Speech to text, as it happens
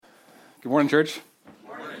Good morning, church.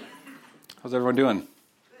 Good morning. How's everyone doing?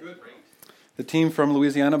 Good. The team from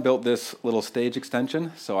Louisiana built this little stage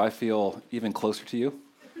extension, so I feel even closer to you.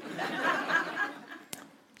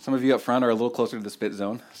 Some of you up front are a little closer to the spit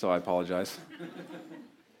zone, so I apologize.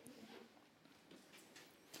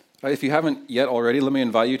 If you haven't yet already, let me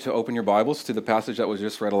invite you to open your Bibles to the passage that was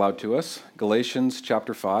just read aloud to us, Galatians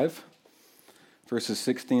chapter 5, verses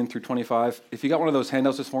 16 through 25. If you got one of those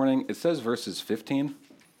handouts this morning, it says verses 15,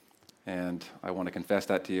 and I want to confess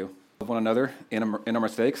that to you. Love one another in our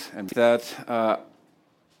mistakes, and that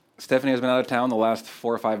Stephanie has been out of town the last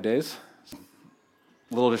 4 or 5 days.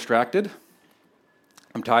 A little distracted.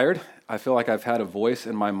 I'm tired. I feel like I've had a voice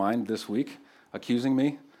in my mind this week accusing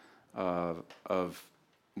me of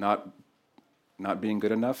not being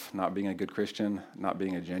good enough, not being a good Christian, not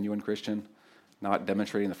being a genuine Christian, not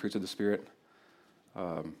demonstrating the fruits of the Spirit.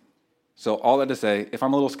 So all that to say, if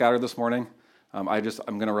I'm a little scattered this morning, I'm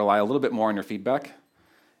going to rely a little bit more on your feedback,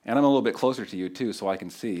 and I'm a little bit closer to you too, so I can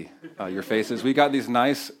see your faces. We got these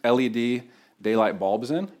nice LED daylight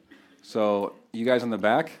bulbs in, so you guys in the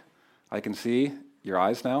back, I can see your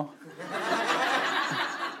eyes now.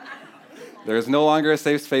 There is no longer a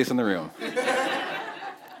safe space in the room.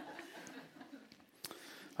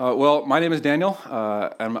 Well, my name is Daniel,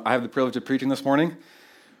 and I have the privilege of preaching this morning.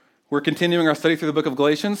 We're continuing our study through the book of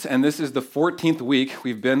Galatians, and this is the 14th week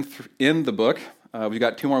we've been in the book. We've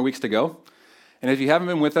got 2 more weeks to go. And if you haven't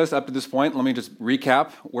been with us up to this point, let me just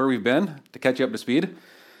recap where we've been to catch you up to speed.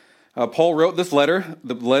 Paul wrote this letter,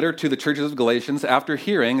 the letter to the churches of Galatians, after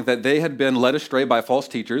hearing that they had been led astray by false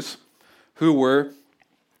teachers who were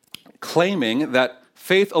claiming that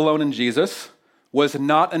faith alone in Jesus was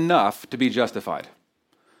not enough to be justified.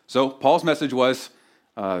 So Paul's message was,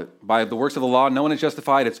 by the works of the law, no one is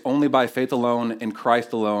justified. It's only by faith alone, in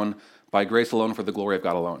Christ alone, by grace alone, for the glory of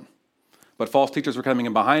God alone. But false teachers were coming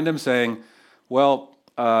in behind him saying, well,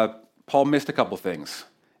 Paul missed a couple things.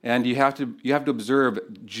 And you have to observe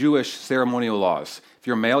Jewish ceremonial laws. If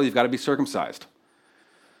you're male, you've got to be circumcised.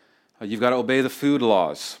 You've got to obey the food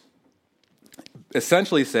laws.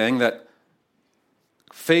 Essentially saying that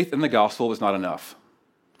faith in the gospel was not enough.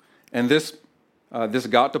 And this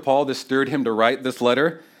got to Paul. This stirred him to write this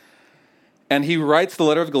letter. And he writes the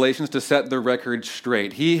letter of Galatians to set the record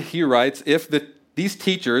straight. He writes, if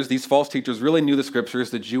these false teachers really knew the scriptures,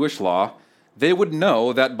 the Jewish law, they would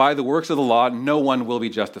know that by the works of the law, no one will be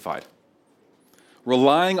justified.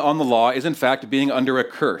 Relying on the law is, in fact, being under a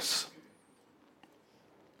curse.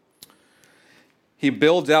 He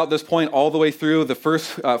builds out this point all the way through. The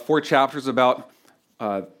first 4 chapters about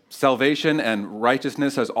salvation and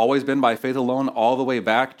righteousness has always been by faith alone, all the way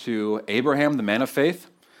back to Abraham, the man of faith.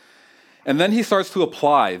 And then he starts to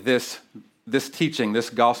apply this teaching, this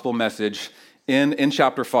gospel message in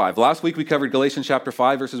chapter 5. Last week we covered Galatians chapter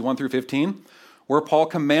 5, verses 1 through 15, where Paul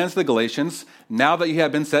commands the Galatians, now that you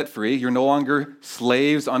have been set free, you're no longer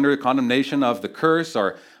slaves under condemnation of the curse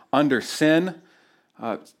or under sin.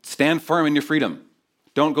 Stand firm in your freedom.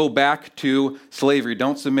 Don't go back to slavery.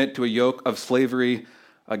 Don't submit to a yoke of slavery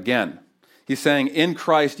again. He's saying, in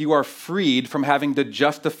Christ, you are freed from having to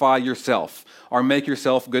justify yourself or make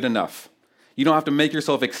yourself good enough. You don't have to make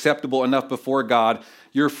yourself acceptable enough before God.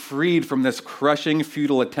 You're freed from this crushing,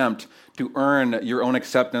 futile attempt to earn your own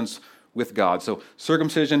acceptance with God. So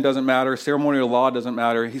circumcision doesn't matter. Ceremonial law doesn't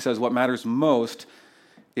matter. He says what matters most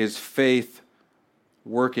is faith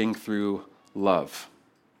working through love.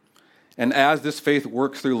 And as this faith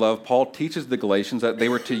works through love, Paul teaches the Galatians that they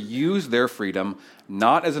were to use their freedom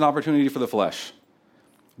not as an opportunity for the flesh,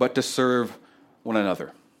 but to serve one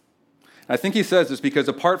another. I think he says this because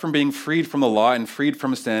apart from being freed from the law and freed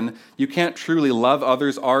from sin, you can't truly love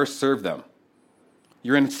others or serve them.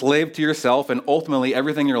 You're enslaved to yourself, and ultimately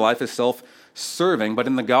everything in your life is self-serving. But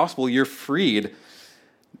in the gospel, you're freed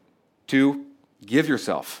to give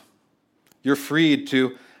yourself. You're freed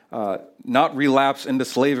to not relapse into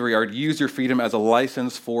slavery or use your freedom as a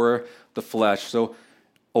license for the flesh. So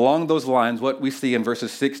along those lines, what we see in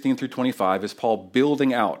verses 16 through 25 is Paul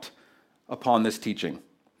building out upon this teaching.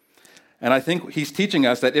 And I think he's teaching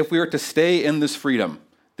us that if we are to stay in this freedom,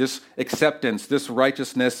 this acceptance, this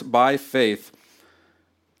righteousness by faith,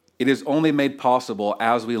 it is only made possible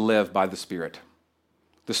as we live by the Spirit.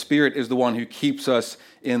 The Spirit is the one who keeps us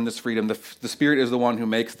in this freedom. The Spirit is the one who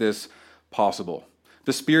makes this possible.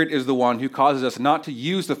 The Spirit is the one who causes us not to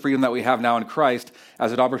use the freedom that we have now in Christ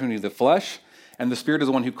as an opportunity to the flesh, and the Spirit is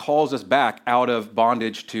the one who calls us back out of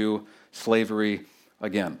bondage to slavery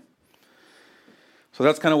again. So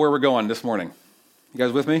that's kind of where we're going this morning. You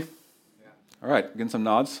guys with me? Yeah. All right, getting some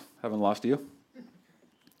nods. Haven't lost you.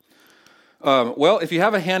 Well, if you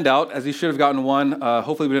have a handout, as you should have gotten one,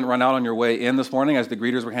 hopefully we didn't run out on your way in this morning as the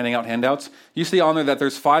greeters were handing out handouts. You see on there that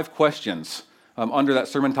there's 5 questions under that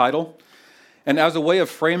sermon title. And as a way of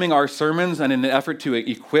framing our sermons and in an effort to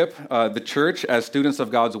equip the church as students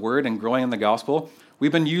of God's Word and growing in the gospel,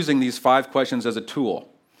 we've been using these 5 questions as a tool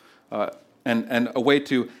and a way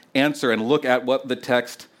to answer and look at what the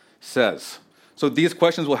text says. So these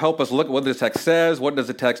questions will help us look at what the text says, what does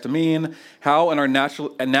the text mean, how in our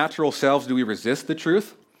natural selves do we resist the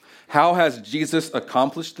truth, how has Jesus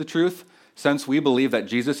accomplished the truth, since we believe that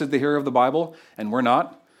Jesus is the hero of the Bible and we're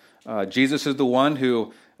not. Jesus is the one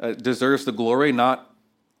who deserves the glory, not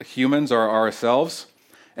humans or ourselves.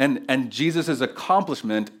 And Jesus'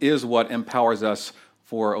 accomplishment is what empowers us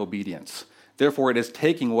for obedience. Therefore, it is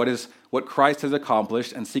taking what Christ has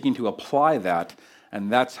accomplished and seeking to apply that, and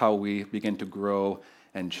that's how we begin to grow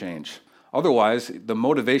and change. Otherwise, the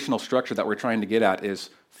motivational structure that we're trying to get at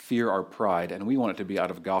is fear or pride, and we want it to be out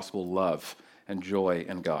of gospel love and joy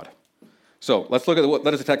in God. So let's look at what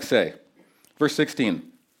does the text say. Verse 16.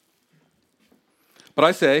 But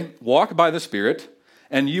I say, walk by the Spirit,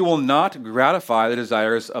 and you will not gratify the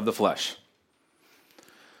desires of the flesh.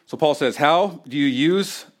 So Paul says, how do you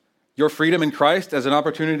use your freedom in Christ as an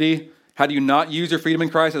opportunity? How do you not use your freedom in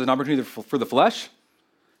Christ as an opportunity for the flesh?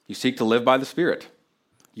 You seek to live by the Spirit.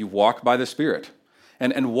 You walk by the Spirit.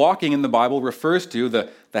 And walking in the Bible refers to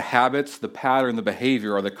the habits, the pattern, the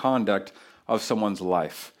behavior, or the conduct of someone's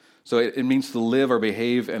life. So it means to live or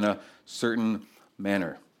behave in a certain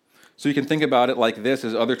manner. So you can think about it like this,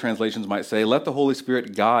 as other translations might say, let the Holy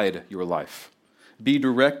Spirit guide your life. Be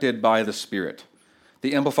directed by the Spirit.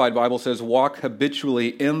 The Amplified Bible says, walk habitually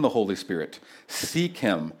in the Holy Spirit. Seek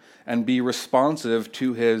Him and be responsive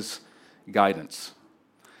to His guidance.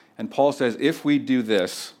 And Paul says, if we do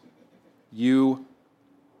this, you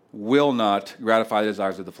will not gratify the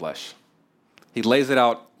desires of the flesh. He lays it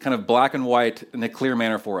out kind of black and white in a clear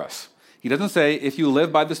manner for us. He doesn't say, if you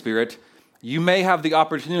live by the Spirit, you may have the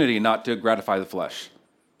opportunity not to gratify the flesh.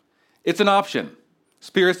 It's an option.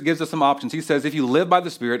 Spirit gives us some options. He says, if you live by the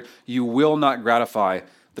Spirit, you will not gratify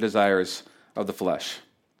the desires of the flesh.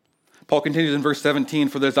 Paul continues in verse 17,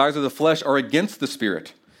 for the desires of the flesh are against the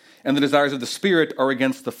Spirit, and the desires of the Spirit are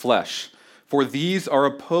against the flesh. For these are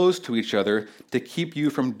opposed to each other to keep you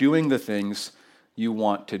from doing the things you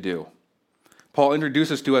want to do. Paul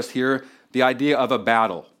introduces to us here the idea of a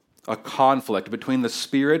battle, a conflict between the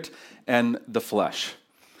Spirit and the flesh.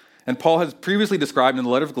 And Paul has previously described in the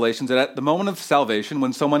letter of Galatians that at the moment of salvation,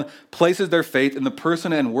 when someone places their faith in the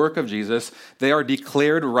person and work of Jesus, they are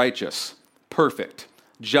declared righteous, perfect,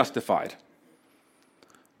 justified.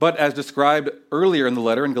 But as described earlier in the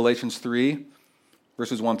letter in Galatians 3,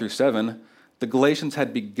 verses 1 through 7, the Galatians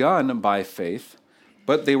had begun by faith,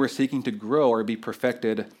 but they were seeking to grow or be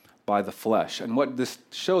perfected by the flesh. And what this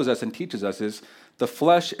shows us and teaches us is the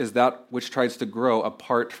flesh is that which tries to grow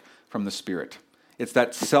apart from the Spirit. It's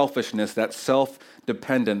that selfishness, that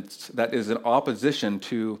self-dependence that is in opposition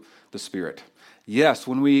to the Spirit. Yes,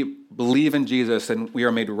 when we believe in Jesus and we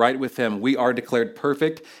are made right with Him, we are declared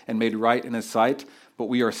perfect and made right in His sight, but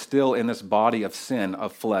we are still in this body of sin,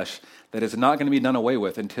 of flesh, that is not going to be done away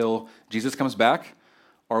with until Jesus comes back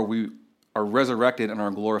or we are resurrected in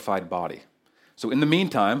our glorified body. So in the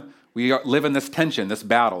meantime, we live in this tension, this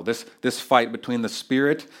battle, this fight between the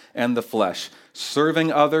Spirit and the flesh,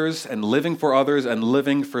 serving others and living for others and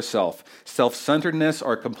living for self. Self-centeredness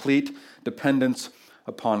or complete dependence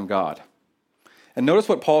upon God. And notice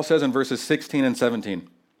what Paul says in verses 16 and 17.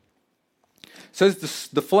 It says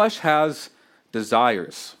the flesh has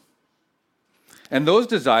desires. And those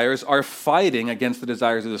desires are fighting against the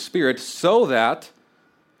desires of the Spirit so that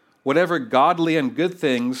whatever godly and good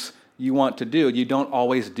things you want to do, you don't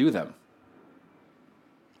always do them.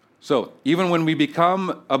 So even when we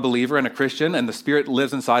become a believer and a Christian and the Spirit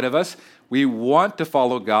lives inside of us, we want to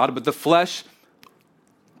follow God, but the flesh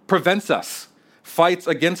prevents us, fights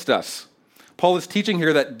against us. Paul is teaching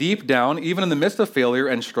here that deep down, even in the midst of failure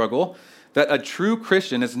and struggle, that a true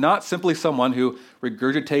Christian is not simply someone who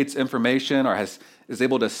regurgitates information or is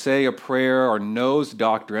able to say a prayer or knows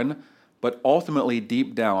doctrine, but ultimately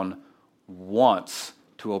deep down wants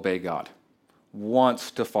to obey God,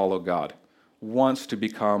 wants to follow God, wants to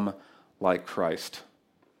become like Christ.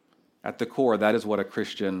 At the core, that is what a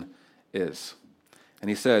Christian is.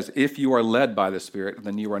 And he says, if you are led by the Spirit,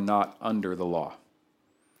 then you are not under the law.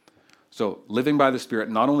 So living by the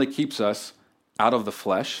Spirit not only keeps us out of the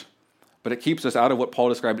flesh, but it keeps us out of what Paul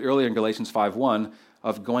described earlier in Galatians 5:1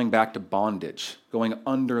 of going back to bondage, going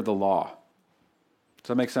under the law. Does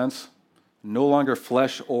that make sense? No longer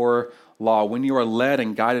flesh or law. When you are led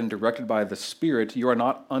and guided and directed by the Spirit, you are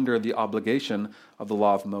not under the obligation of the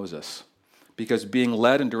law of Moses. Because being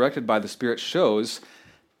led and directed by the Spirit shows,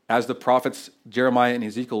 as the prophets Jeremiah and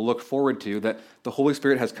Ezekiel look forward to, that the Holy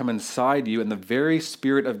Spirit has come inside you, and the very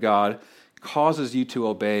Spirit of God causes you to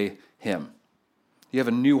obey Him. You have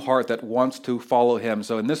a new heart that wants to follow Him.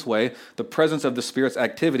 So in this way, the presence of the Spirit's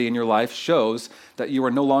activity in your life shows that you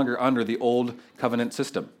are no longer under the old covenant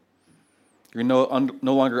system. You're no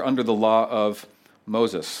longer under the law of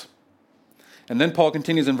Moses. And then Paul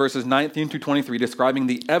continues in verses 19 through 23, describing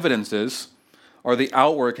the evidences or the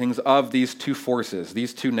outworkings of these two forces,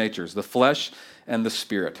 these two natures, the flesh and the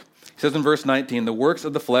Spirit. He says in verse 19, the works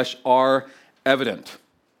of the flesh are evident.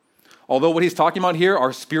 Although what he's talking about here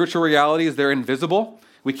are spiritual realities, they're invisible.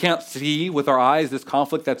 We can't see with our eyes this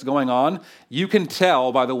conflict that's going on. You can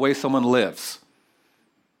tell by the way someone lives.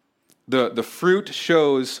 The fruit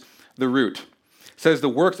shows the root. It says the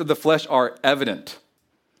works of the flesh are evident.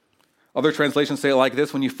 Other translations say it like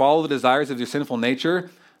this: when you follow the desires of your sinful nature,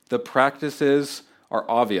 the practices are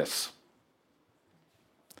obvious.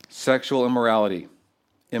 Sexual immorality,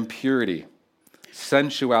 impurity,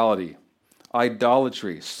 sensuality,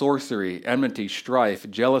 idolatry, sorcery, enmity, strife,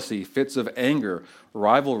 jealousy, fits of anger,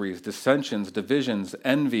 rivalries, dissensions, divisions,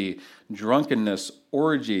 envy, drunkenness,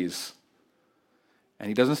 orgies. And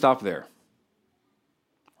he doesn't stop there.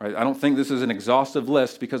 Right? I don't think this is an exhaustive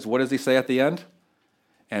list, because what does he say at the end?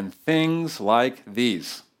 And things like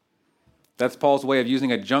these. That's Paul's way of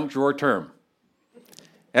using a junk drawer term.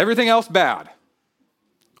 Everything else bad.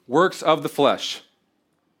 Works of the flesh.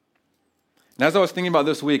 And as I was thinking about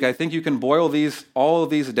this week, I think you can boil all of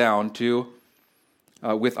these down to,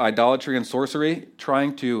 with idolatry and sorcery,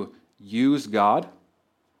 trying to use God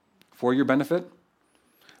for your benefit.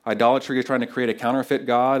 Idolatry is trying to create a counterfeit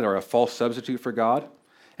God or a false substitute for God.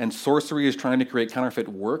 And sorcery is trying to create counterfeit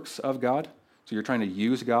works of God. So you're trying to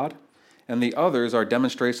use God. And the others are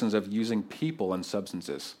demonstrations of using people and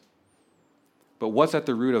substances. But what's at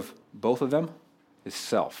the root of both of them is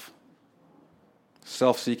self.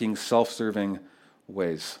 Self-seeking, self-serving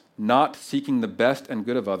ways. Not seeking the best and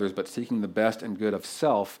good of others, but seeking the best and good of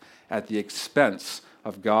self at the expense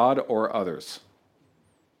of God or others.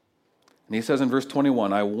 And he says in verse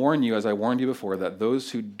 21, I warn you, as I warned you before, that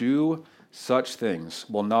those who do such things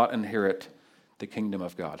will not inherit the kingdom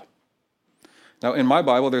of God. Now, in my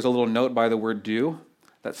Bible, there's a little note by the word do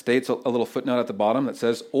that states a little footnote at the bottom that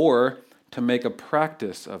says, or to make a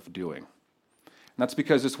practice of doing. And that's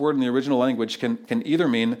because this word in the original language can either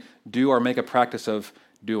mean do or make a practice of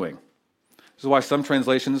doing. This is why some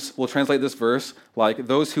translations will translate this verse like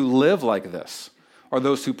those who live like this, or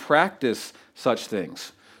those who practice such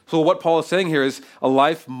things. So what Paul is saying here is a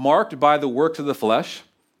life marked by the works of the flesh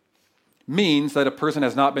means that a person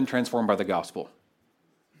has not been transformed by the gospel.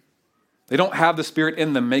 They don't have the Spirit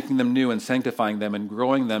in them, making them new and sanctifying them and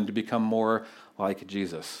growing them to become more like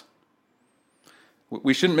Jesus.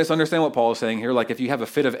 We shouldn't misunderstand what Paul is saying here. Like if you have a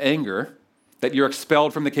fit of anger, that you're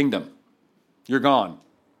expelled from the kingdom. You're gone.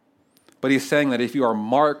 But he's saying that if you are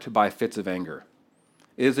marked by fits of anger,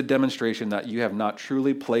 it is a demonstration that you have not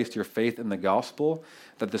truly placed your faith in the gospel,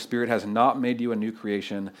 that the Spirit has not made you a new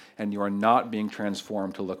creation, and you are not being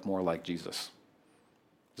transformed to look more like Jesus.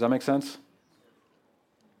 Does that make sense?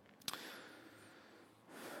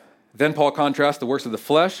 Then Paul contrasts the works of the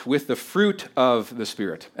flesh with the fruit of the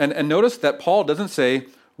Spirit. And notice that Paul doesn't say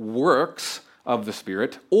works of the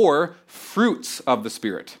Spirit or fruits of the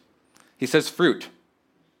Spirit. He says fruit,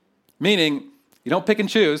 meaning you don't pick and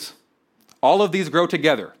choose. All of these grow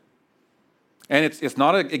together. And it's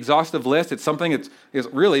not an exhaustive list. It's something that is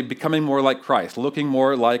really becoming more like Christ, looking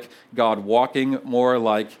more like God, walking more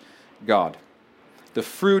like God. The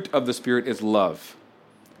fruit of the Spirit is love,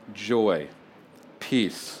 joy,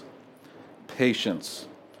 peace, patience,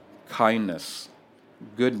 kindness,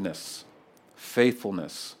 goodness,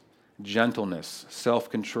 faithfulness, gentleness,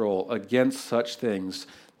 self-control. Against such things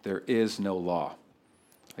there is no law.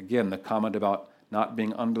 Again, the comment about not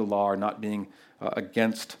being under the law or not being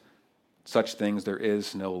against such things, there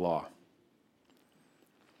is no law.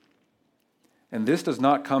 And this does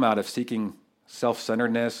not come out of seeking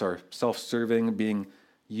self-centeredness or self-serving,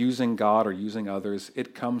 using God or using others.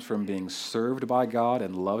 It comes from being served by God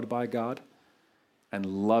and loved by God and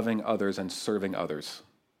loving others and serving others.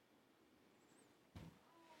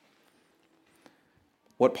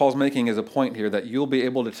 What Paul's making is a point here that you'll be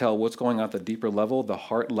able to tell what's going on at the deeper level, the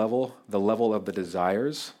heart level, the level of the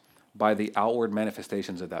desires, by the outward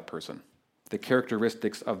manifestations of that person, the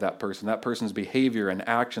characteristics of that person's behavior and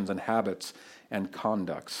actions and habits and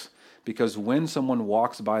conducts. Because when someone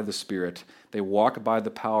walks by the Spirit, they walk by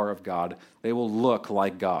the power of God, they will look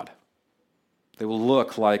like God. They will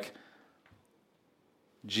look like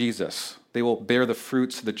Jesus. They will bear the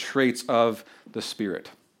fruits, the traits of the Spirit.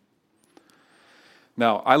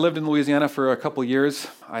 Now, I lived in Louisiana for a couple years.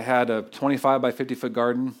 I had a 25 by 50 foot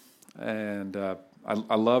garden, and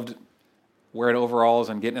I loved wearing overalls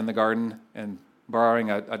and getting in the garden and borrowing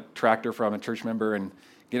a tractor from a church member and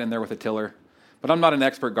getting in there with a tiller. But I'm not an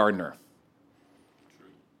expert gardener.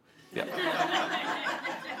 Yeah.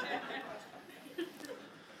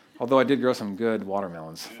 Although I did grow some good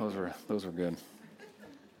watermelons. Those were good.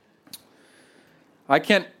 I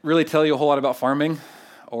can't really tell you a whole lot about farming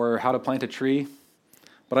or how to plant a tree,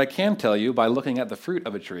 but I can tell you by looking at the fruit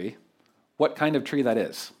of a tree what kind of tree that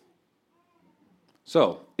is.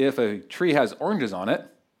 So, if a tree has oranges on it,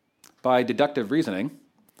 by deductive reasoning,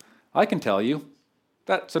 I can tell you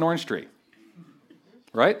that's an orange tree,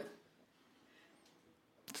 right?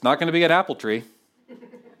 It's not going to be an apple tree.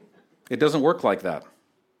 It doesn't work like that.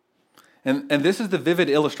 And this is the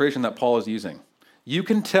vivid illustration that Paul is using. You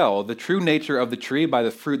can tell the true nature of the tree by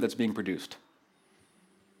the fruit that's being produced.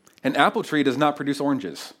 An apple tree does not produce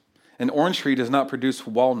oranges. An orange tree does not produce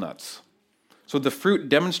walnuts. So the fruit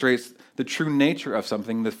demonstrates the true nature of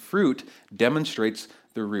something. The fruit demonstrates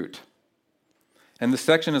the root. And the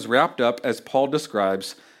section is wrapped up as Paul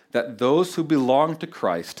describes that those who belong to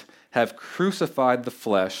Christ have crucified the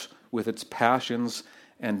flesh with its passions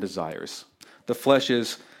and desires. The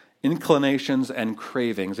flesh's inclinations and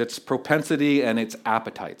cravings, its propensity and its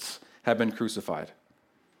appetites have been crucified.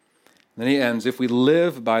 And then he ends, if we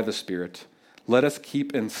live by the Spirit, let us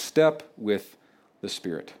keep in step with the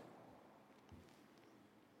Spirit.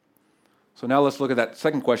 So now let's look at that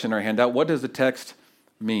second question in our handout. What does the text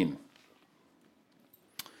mean?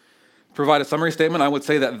 To provide a summary statement, I would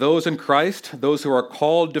say that those in Christ, those who are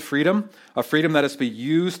called to freedom, a freedom that is to be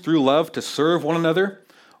used through love to serve one another,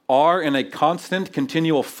 are in a constant,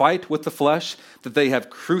 continual fight with the flesh that they have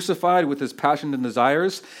crucified with his passions and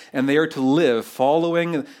desires, and they are to live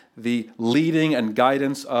following the leading and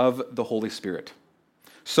guidance of the Holy Spirit.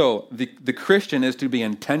 So the Christian is to be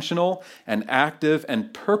intentional and active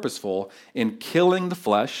and purposeful in killing the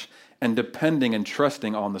flesh and depending and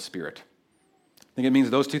trusting on the Spirit. I think it means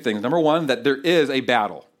those two things. Number one, that there is a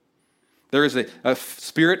battle. There is a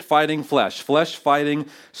spirit fighting flesh fighting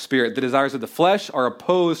spirit. The desires of the flesh are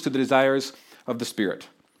opposed to the desires of the Spirit.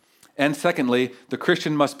 And secondly, the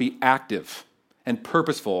Christian must be active and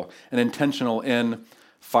purposeful and intentional in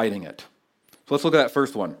fighting it. So let's look at that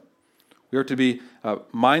first one. We are to be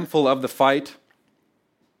mindful of the fight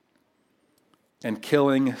and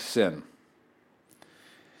killing sin.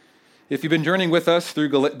 If you've been journeying with us through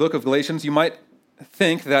the book of Galatians, you might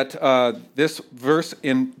think that this verse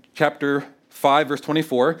in chapter 5, verse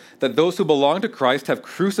 24, that those who belong to Christ have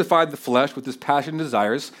crucified the flesh with its passion and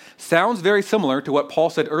desires, sounds very similar to what Paul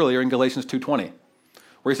said earlier in Galatians 2:20,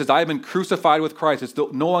 where he says, I have been crucified with Christ. It's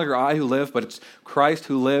no longer I who live, but it's Christ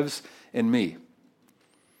who lives in me.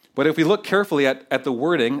 But if we look carefully at the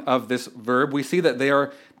wording of this verb, we see that they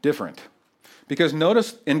are different. Because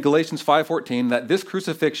notice in Galatians 5:14 that this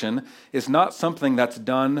crucifixion is not something that's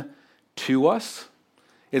done to us.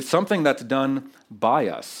 It's something that's done by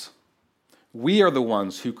us. We are the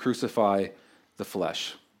ones who crucify the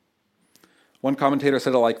flesh. One commentator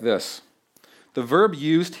said it like this: the verb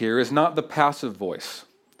used here is not the passive voice,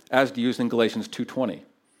 as used in Galatians 2:20.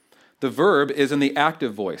 The verb is in the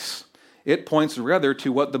active voice. It points rather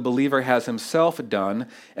to what the believer has himself done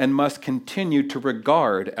and must continue to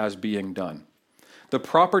regard as being done. The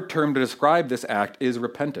proper term to describe this act is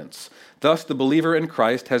repentance. Thus, the believer in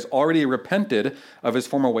Christ has already repented of his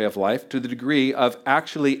former way of life to the degree of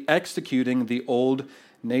actually executing the old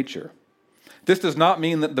nature. This does not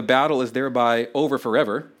mean that the battle is thereby over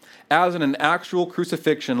forever, as in an actual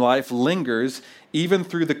crucifixion, life lingers even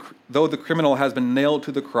though the criminal has been nailed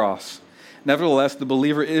to the cross. Nevertheless, the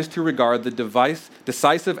believer is to regard the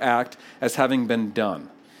decisive act as having been done.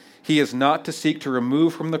 He is not to seek to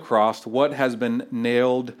remove from the cross what has been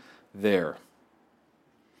nailed there.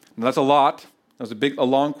 Now that's a lot. That was a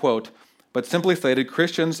long quote. But simply stated,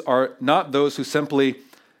 Christians are not those who simply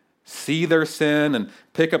see their sin and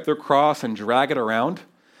pick up their cross and drag it around.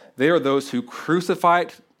 They are those who crucify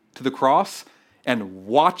it to the cross and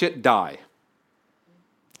watch it die.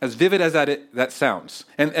 As vivid as that sounds.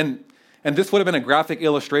 And this would have been a graphic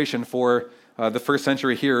illustration for the first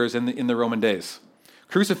century hearers in the Roman days.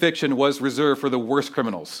 Crucifixion was reserved for the worst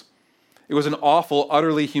criminals. It was an awful,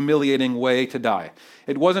 utterly humiliating way to die.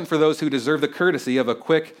 It wasn't for those who deserved the courtesy of a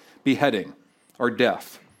quick beheading or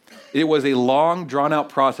death. It was a long, drawn-out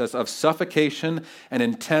process of suffocation and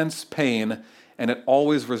intense pain, and it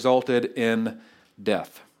always resulted in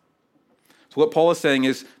death. So what Paul is saying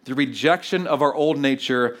is the rejection of our old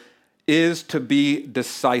nature is to be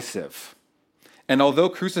decisive. And although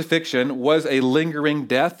crucifixion was a lingering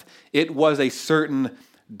death, it was a certain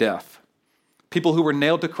death. People who were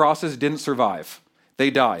nailed to crosses didn't survive.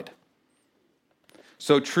 They died.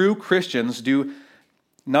 So true Christians do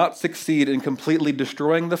not succeed in completely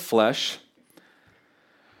destroying the flesh.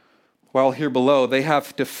 While here below, they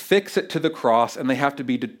have to fix it to the cross, and they have to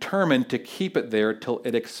be determined to keep it there till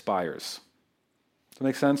it expires. Does that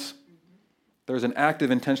make sense? There's an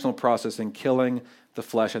active, intentional process in killing the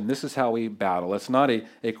flesh, and this is how we battle. It's not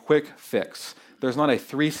a quick fix. There's not a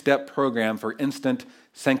 3-step program for instant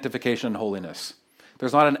sanctification and holiness.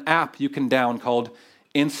 There's not an app you can down called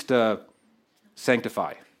Insta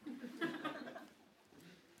Sanctify.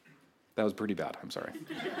 That was pretty bad. I'm sorry.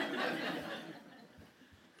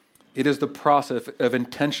 It is the process of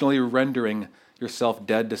intentionally rendering yourself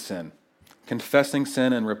dead to sin, confessing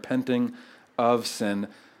sin and repenting of sin,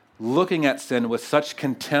 looking at sin with such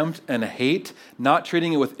contempt and hate, not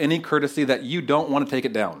treating it with any courtesy that you don't want to take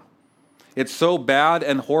it down. It's so bad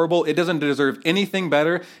and horrible, it doesn't deserve anything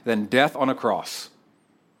better than death on a cross.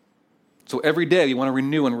 So every day we want to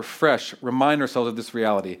renew and refresh, remind ourselves of this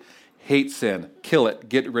reality. Hate sin, kill it,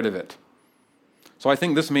 get rid of it. So I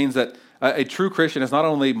think this means that a true Christian is not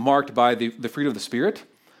only marked by the fruit of the Spirit,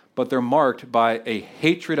 but they're marked by a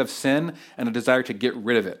hatred of sin and a desire to get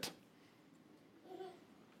rid of it.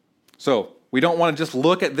 So we don't want to just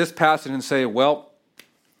look at this passage and say, well,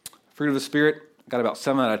 fruit of the Spirit, got about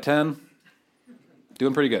 7 out of 10,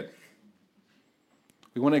 doing pretty good.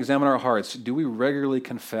 We want to examine our hearts. Do we regularly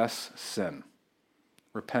confess sin?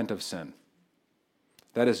 Repent of sin?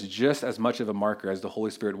 That is just as much of a marker as the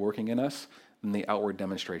Holy Spirit working in us than the outward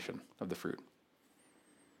demonstration of the fruit.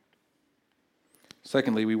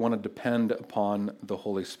 Secondly, we want to depend upon the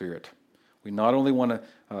Holy Spirit. We not only want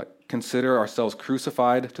to consider ourselves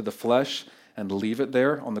crucified to the flesh and leave it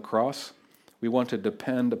there on the cross, we want to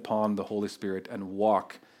depend upon the Holy Spirit and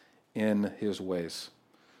walk in his ways.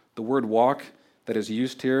 The word walk that is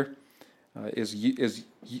used here is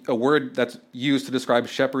a word that's used to describe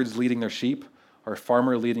shepherds leading their sheep or a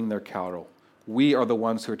farmer leading their cattle. We are the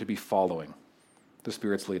ones who are to be following the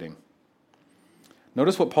Spirit's leading.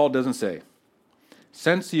 Notice what Paul doesn't say.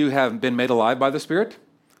 Since you have been made alive by the Spirit,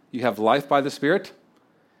 you have life by the Spirit,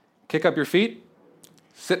 kick up your feet,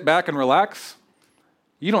 sit back and relax.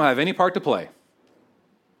 You don't have any part to play.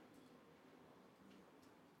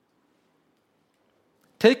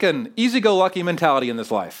 Take an easy-go-lucky mentality in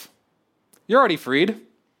this life. You're already freed.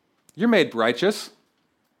 You're made righteous.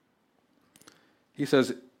 He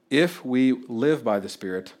says, if we live by the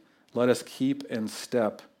Spirit, let us keep in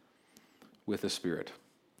step with the Spirit.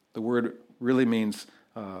 The word really means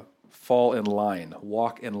fall in line,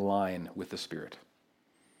 walk in line with the Spirit.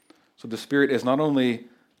 So the Spirit is not only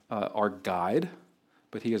our guide,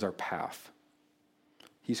 but he is our path.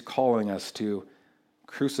 He's calling us to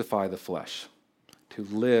crucify the flesh, to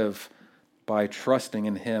live by trusting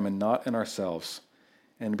in him and not in ourselves,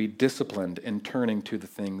 and be disciplined in turning to the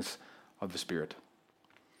things of the Spirit.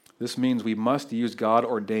 This means we must use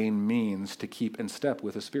God-ordained means to keep in step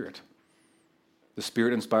with the Spirit. The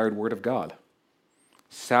Spirit-inspired Word of God.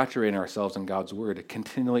 Saturating ourselves in God's Word,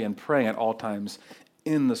 continually and praying at all times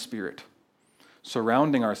in the Spirit.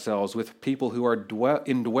 Surrounding ourselves with people who are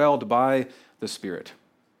indwelled by the Spirit.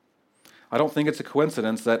 I don't think it's a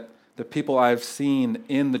coincidence that the people I've seen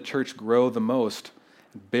in the church grow the most,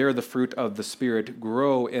 bear the fruit of the Spirit,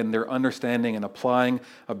 grow in their understanding and applying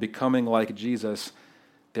of becoming like Jesus.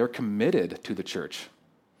 They're committed to the church.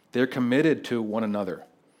 They're committed to one another.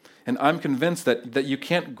 And I'm convinced that you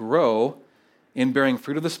can't grow in bearing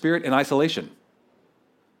fruit of the Spirit in isolation.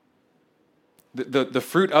 The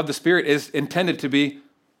fruit of the Spirit is intended to be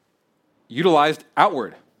utilized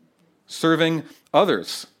outward, serving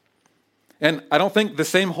others. And I don't think the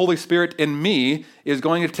same Holy Spirit in me is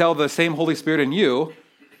going to tell the same Holy Spirit in you,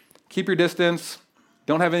 keep your distance,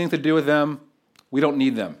 don't have anything to do with them, we don't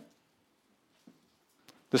need them.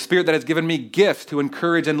 The Spirit that has given me gifts to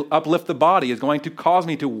encourage and uplift the body is going to cause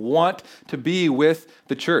me to want to be with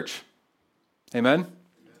the church. Amen?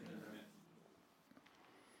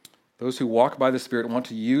 Those who walk by the Spirit want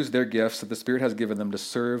to use their gifts that the Spirit has given them to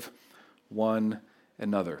serve one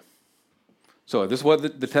another. So this is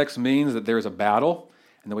what the text means, that there is a battle,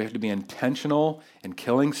 and that we have to be intentional in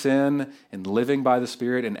killing sin, and living by the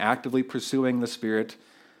Spirit, and actively pursuing the Spirit.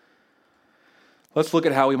 Let's look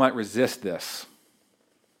at how we might resist this.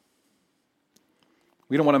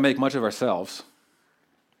 We don't want to make much of ourselves.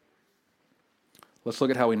 Let's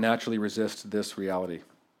look at how we naturally resist this reality.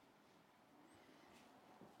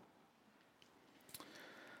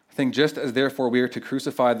 I think just as therefore we are to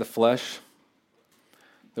crucify the flesh,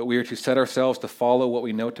 that we are to set ourselves to follow what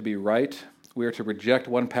we know to be right, we are to reject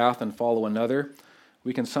one path and follow another,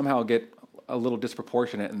 we can somehow get a little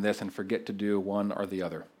disproportionate in this and forget to do one or the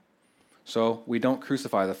other. So we don't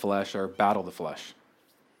crucify the flesh or battle the flesh.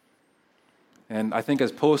 And I think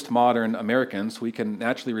as postmodern Americans, we can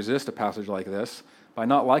naturally resist a passage like this by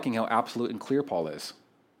not liking how absolute and clear Paul is.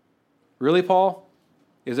 Really, Paul?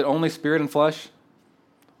 Is it only spirit and flesh?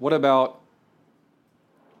 What about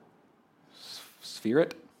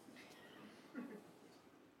spirit?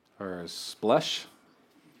 Or splesh?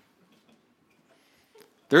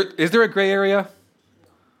 Is there a gray area?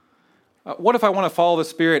 What if I want to follow the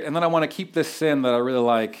Spirit and then I want to keep this sin that I really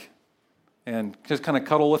like and just kind of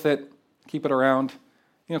cuddle with it, keep it around?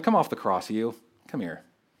 Come off the cross, you. Come here.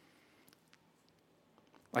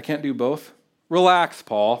 I can't do both. Relax,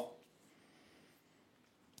 Paul.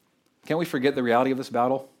 Can't we forget the reality of this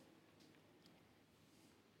battle?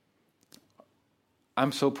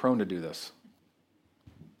 I'm so prone to do this.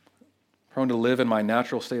 Prone to live in my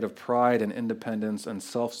natural state of pride and independence and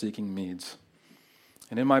self-seeking needs.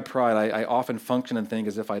 And in my pride, I often function and think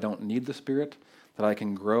as if I don't need the Spirit, that I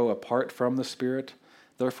can grow apart from the Spirit.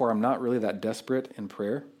 Therefore, I'm not really that desperate in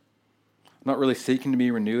prayer. I'm not really seeking to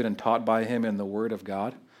be renewed and taught by Him in the Word of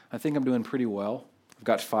God. I think I'm doing pretty well. I've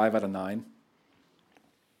got 5 out of 9.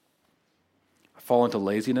 I fall into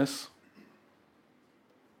laziness.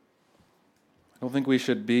 I don't think we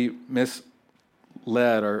should be misled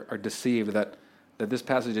or deceived that this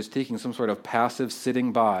passage is taking some sort of passive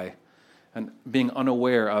sitting by and being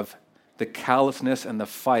unaware of the callousness and the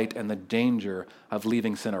fight and the danger of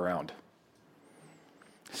leaving sin around.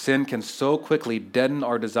 Sin can so quickly deaden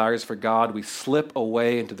our desires for God. We slip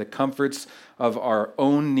away into the comforts of our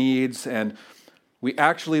own needs, and we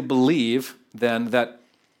actually believe then that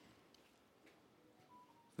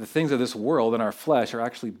the things of this world and our flesh are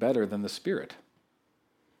actually better than the Spirit,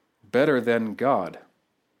 better than God.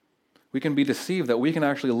 We can be deceived that we can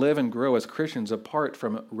actually live and grow as Christians apart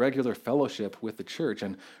from regular fellowship with the church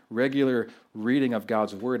and regular reading of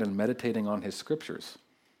God's Word and meditating on His Scriptures.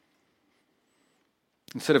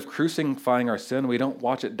 Instead of crucifying our sin, we don't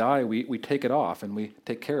watch it die. We take it off and we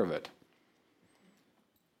take care of it.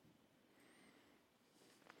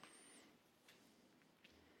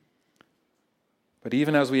 But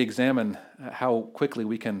even as we examine how quickly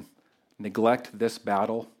we can neglect this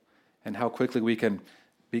battle and how quickly we can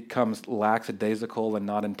become lackadaisical and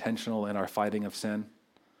not intentional in our fighting of sin,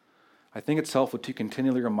 I think it's helpful to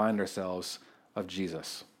continually remind ourselves of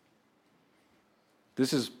Jesus.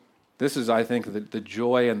 This is, I think, the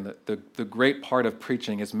joy and the great part of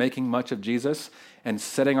preaching is making much of Jesus and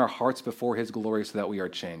setting our hearts before His glory so that we are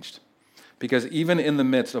changed. Because even in the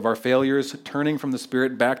midst of our failures, turning from the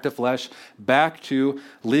Spirit back to flesh, back to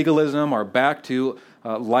legalism, or back to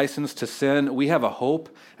license to sin, we have a hope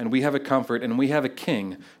and we have a comfort and we have a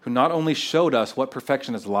King who not only showed us what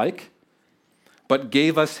perfection is like, but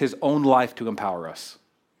gave us His own life to empower us.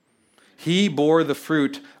 He bore the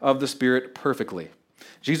fruit of the Spirit perfectly.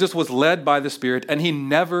 Jesus was led by the Spirit, and He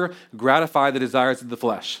never gratified the desires of the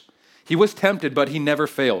flesh. He was tempted, but He never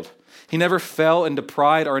failed. He never fell into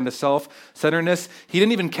pride or into self-centeredness. He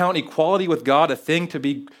didn't even count equality with God a thing to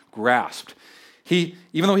be grasped. Even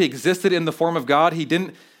though He existed in the form of God, He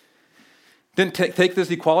didn't take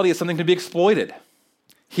this equality as something to be exploited.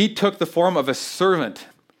 He took the form of a servant,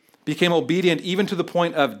 became obedient even to the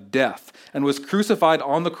point of death, and was crucified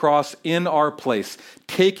on the cross in our place,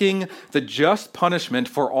 taking the just punishment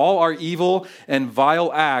for all our evil and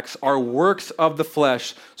vile acts, our works of the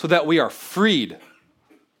flesh, so that we are freed.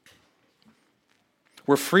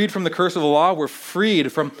 We're freed from the curse of the law. We're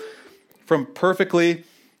freed from perfectly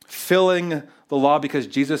filling the law because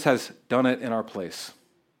Jesus has done it in our place.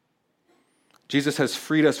 Jesus has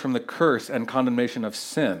freed us from the curse and condemnation of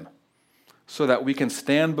sin so that we can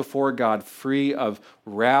stand before God free of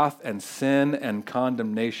wrath and sin and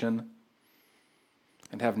condemnation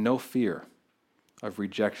and have no fear of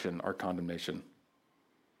rejection or condemnation.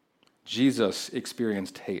 Jesus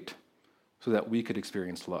experienced hate so that we could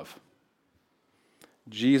experience love.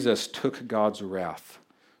 Jesus took God's wrath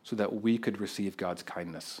so that we could receive God's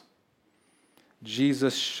kindness.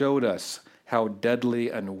 Jesus showed us how deadly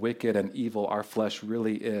and wicked and evil our flesh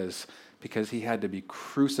really is because He had to be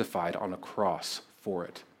crucified on a cross for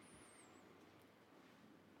it.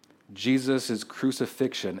 Jesus'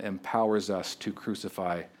 crucifixion empowers us to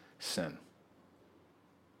crucify sin.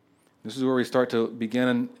 This is where we start to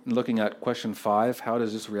begin looking at question 5. How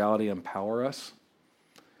does this reality empower us?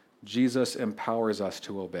 Jesus empowers us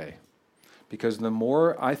to obey. Because the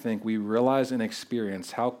more I think we realize and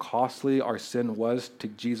experience how costly our sin was to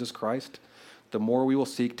Jesus Christ, the more we will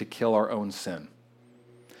seek to kill our own sin.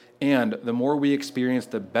 And the more we experience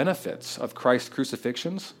the benefits of Christ's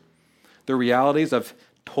crucifixions, the realities of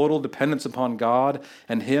total dependence upon God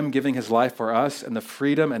and Him giving His life for us and the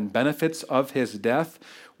freedom and benefits of His death,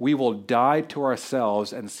 we will die to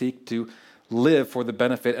ourselves and seek to live for the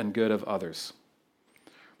benefit and good of others.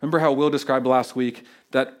 Remember how Will described last week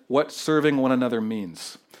that what serving one another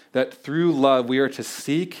means. That through love we are to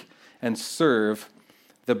seek and serve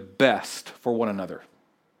the best for one another.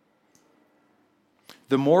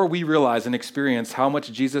 The more we realize and experience how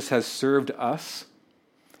much Jesus has served us,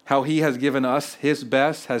 how He has given us His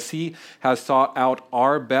best, as He has sought out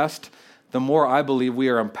our best, the more I believe we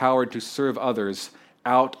are empowered to serve others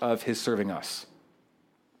out of His serving us.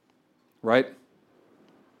 Right?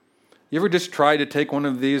 You ever just try to take one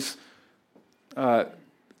of these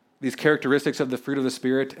characteristics of the fruit of the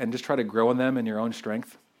Spirit and just try to grow in them in your own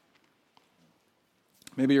strength?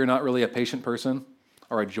 Maybe you're not really a patient person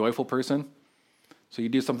or a joyful person, so you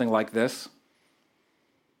do something like this.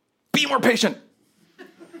 Be more patient.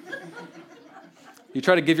 You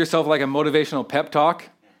try to give yourself like a motivational pep talk.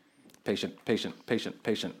 Patient, patient, patient,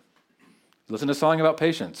 patient. Listen to a song about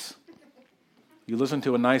patience. You listen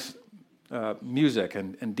to a nice music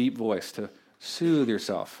and deep voice to soothe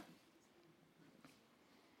yourself.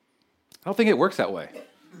 I don't think it works that way.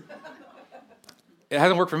 It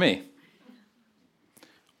hasn't worked for me.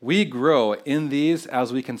 We grow in these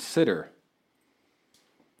as we consider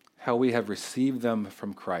how we have received them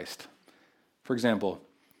from Christ. For example,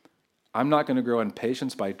 I'm not going to grow in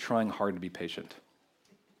patience by trying hard to be patient.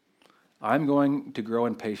 I'm going to grow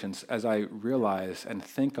in patience as I realize and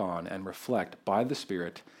think on and reflect by the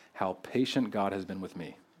Spirit how patient God has been with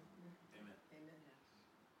me. Amen.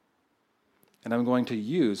 And I'm going to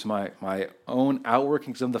use my own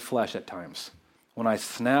outworkings of the flesh at times, when I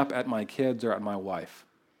snap at my kids or at my wife,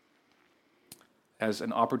 as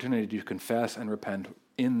an opportunity to confess and repent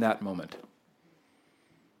in that moment.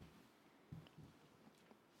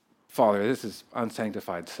 Father, this is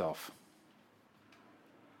unsanctified self.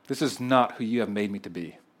 This is not who you have made me to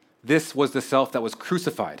be. This was the self that was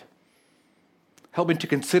crucified. Help me to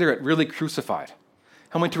consider it really crucified.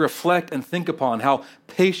 Help me to reflect and think upon how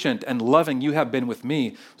patient and loving you have been with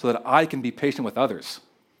me so that I can be patient with others.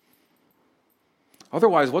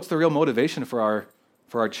 Otherwise, what's the real motivation for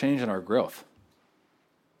our change and our growth?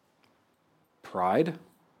 Pride?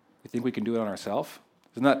 You think we can do it on ourselves?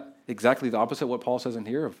 Isn't that exactly the opposite of what Paul says in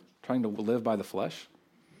here of trying to live by the flesh?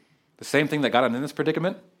 The same thing that got him in this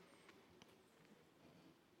predicament?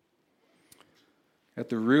 At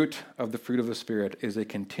the root of the fruit of the Spirit is a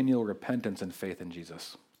continual repentance and faith in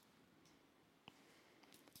Jesus.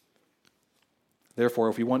 Therefore,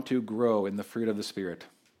 if we want to grow in the fruit of the Spirit,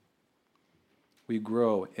 we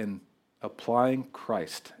grow in applying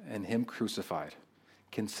Christ and Him crucified,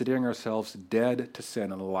 considering ourselves dead to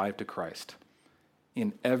sin and alive to Christ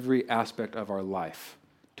in every aspect of our life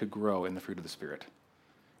to grow in the fruit of the Spirit.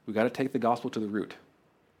 We've got to take the gospel to the root.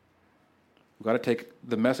 We've got to take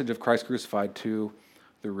the message of Christ crucified to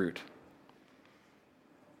the root.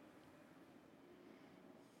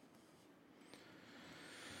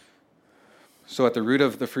 So at the root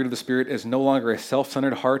of the fruit of the Spirit is no longer a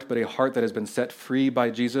self-centered heart, but a heart that has been set free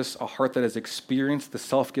by Jesus, a heart that has experienced the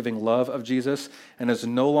self-giving love of Jesus and is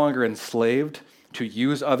no longer enslaved to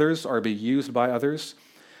use others or be used by others,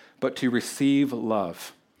 but to receive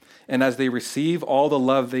love. And as they receive all the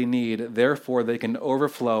love they need, therefore they can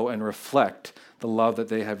overflow and reflect the love that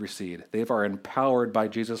they have received. They are empowered by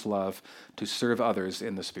Jesus' love to serve others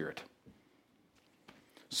in the Spirit.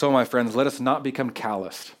 So, my friends, let us not become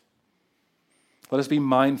calloused. Let us be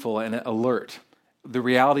mindful and alert. The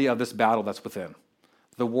reality of this battle that's within,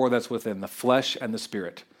 the war that's within, the flesh and the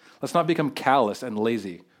Spirit. Let's not become callous and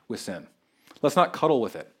lazy with sin. Let's not cuddle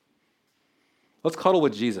with it. Let's cuddle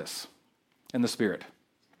with Jesus and the Spirit.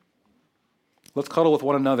 Let's cuddle with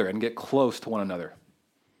one another and get close to one another.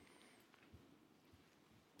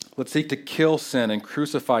 Let's seek to kill sin and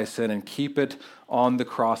crucify sin and keep it on the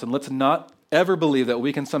cross. And let's not ever believe that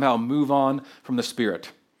we can somehow move on from the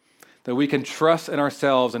Spirit, that we can trust in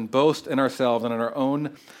ourselves and boast in ourselves and in our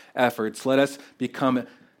own efforts. Let us become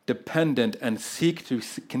dependent and seek to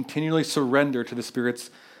continually surrender to the Spirit's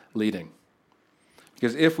leading.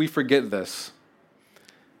 Because if we forget this,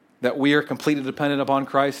 that we are completely dependent upon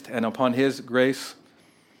Christ and upon His grace,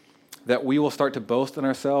 that we will start to boast in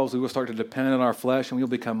ourselves, we will start to depend on our flesh, and we will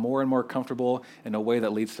become more and more comfortable in a way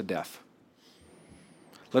that leads to death.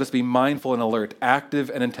 Let us be mindful and alert, active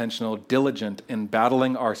and intentional, diligent in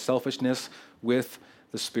battling our selfishness with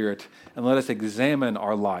the Spirit, and let us examine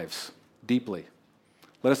our lives deeply.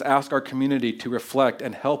 Let us ask our community to reflect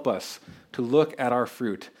and help us to look at our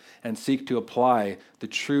fruit and seek to apply the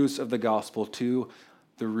truths of the gospel to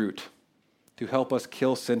the root, to help us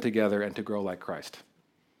kill sin together and to grow like Christ.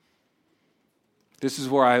 This is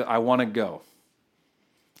where I want to go.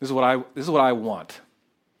 This is what I want.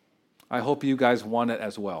 I hope you guys want it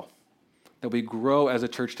as well, that we grow as a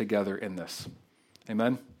church together in this.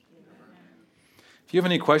 Amen? If you have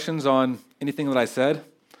any questions on anything that I said,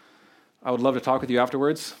 I would love to talk with you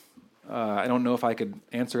afterwards. I don't know if I could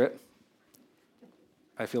answer it.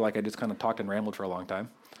 I feel like I just kind of talked and rambled for a long time.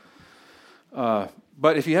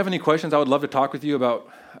 But if you have any questions, I would love to talk with you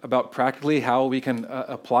about practically how we can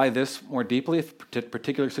apply this more deeply to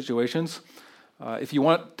particular situations. If you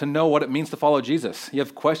want to know what it means to follow Jesus, you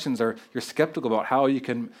have questions or you're skeptical about how you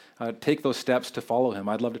can take those steps to follow him,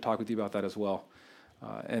 I'd love to talk with you about that as well.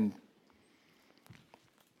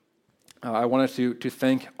 I wanted to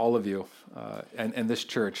thank all of you and this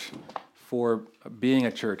church for being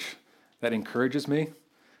a church that encourages me,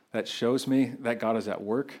 that shows me that God is at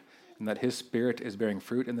work, and that his Spirit is bearing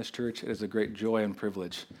fruit in this church. It is a great joy and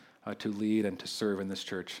privilege to lead and to serve in this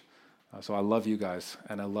church. So I love you guys,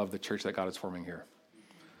 and I love the church that God is forming here.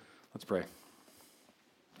 Let's pray.